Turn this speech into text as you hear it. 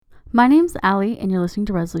My name's Allie, and you're listening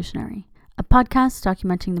to Resolutionary, a podcast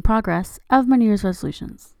documenting the progress of my New Year's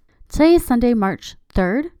resolutions. Today is Sunday, March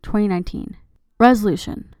 3rd, 2019.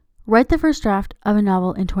 Resolution: write the first draft of a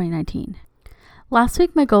novel in 2019. Last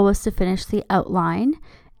week, my goal was to finish the outline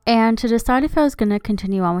and to decide if I was going to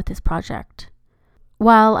continue on with this project.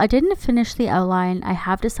 While I didn't finish the outline, I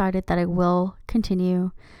have decided that I will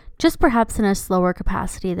continue, just perhaps in a slower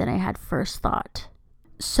capacity than I had first thought.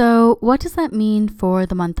 So what does that mean for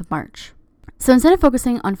the month of March? So instead of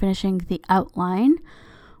focusing on finishing the outline,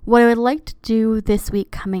 what I would like to do this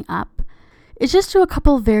week coming up is just do a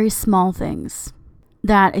couple very small things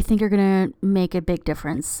that I think are going to make a big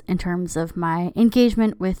difference in terms of my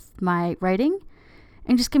engagement with my writing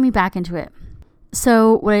and just get me back into it.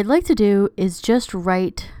 So what I'd like to do is just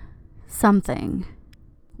write something,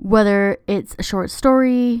 whether it's a short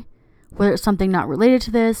story, whether it's something not related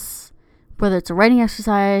to this, whether it's a writing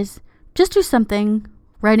exercise, just do something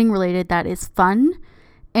writing related that is fun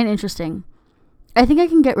and interesting. I think I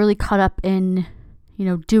can get really caught up in,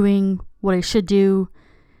 doing what I should do,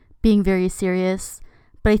 being very serious.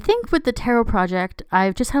 But I think with the tarot project,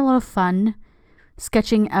 I've just had a lot of fun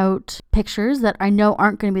sketching out pictures that I know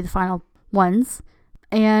aren't going to be the final ones.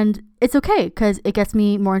 And it's okay because it gets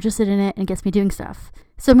me more interested in it and gets me doing stuff.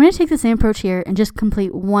 So I'm going to take the same approach here and just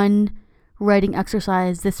complete one writing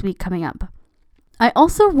exercise this week coming up. I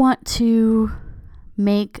also want to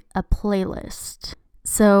make a playlist.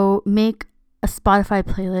 So make a Spotify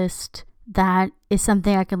playlist that is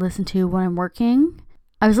something I can listen to when I'm working.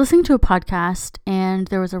 I was listening to a podcast and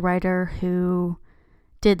there was a writer who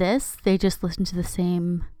did this. They just listened to the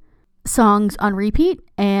same songs on repeat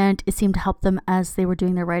and it seemed to help them as they were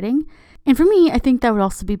doing their writing. And for me, I think that would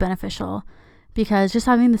also be beneficial because just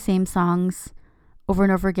having the same songs over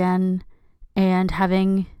and over again and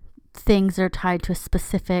having things that are tied to a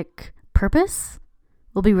specific purpose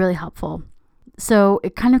will be really helpful. So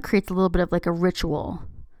it kind of creates a little bit of like a ritual.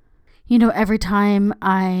 Every time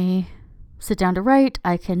I sit down to write,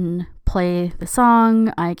 I can play the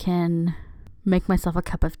song, I can make myself a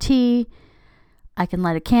cup of tea, I can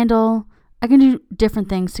light a candle, I can do different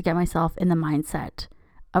things to get myself in the mindset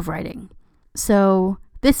of writing. So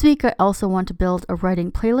this week I also want to build a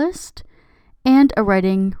writing playlist and a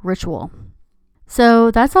writing ritual.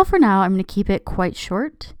 So that's all for now. I'm going to keep it quite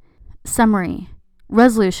short. Summary.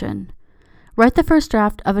 Resolution: write the first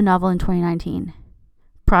draft of a novel in 2019.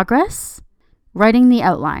 Progress: writing the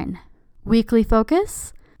outline. Weekly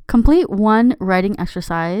focus: complete one writing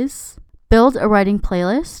exercise, build a writing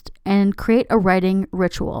playlist, and create a writing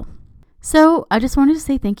ritual. So I just wanted to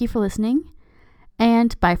say thank you for listening,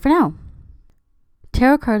 and bye for now.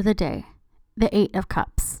 Tarot card of the day, the 8 of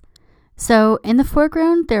Cups. So in the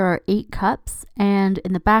foreground, there are 8 cups, and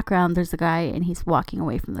in the background, there's a guy and he's walking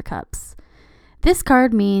away from the cups. This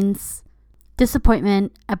card means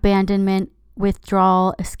disappointment, abandonment,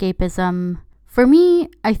 withdrawal, escapism. For me,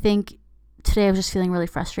 I think today I was just feeling really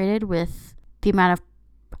frustrated with the amount of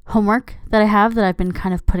homework that I have that I've been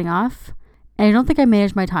kind of putting off. And I don't think I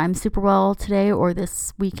managed my time super well today or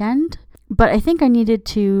this weekend, but I think I needed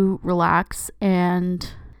to relax and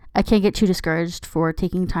I can't get too discouraged for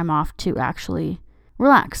taking time off to actually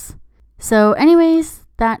relax. So anyways,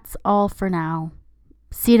 that's all for now.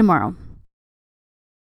 See you tomorrow.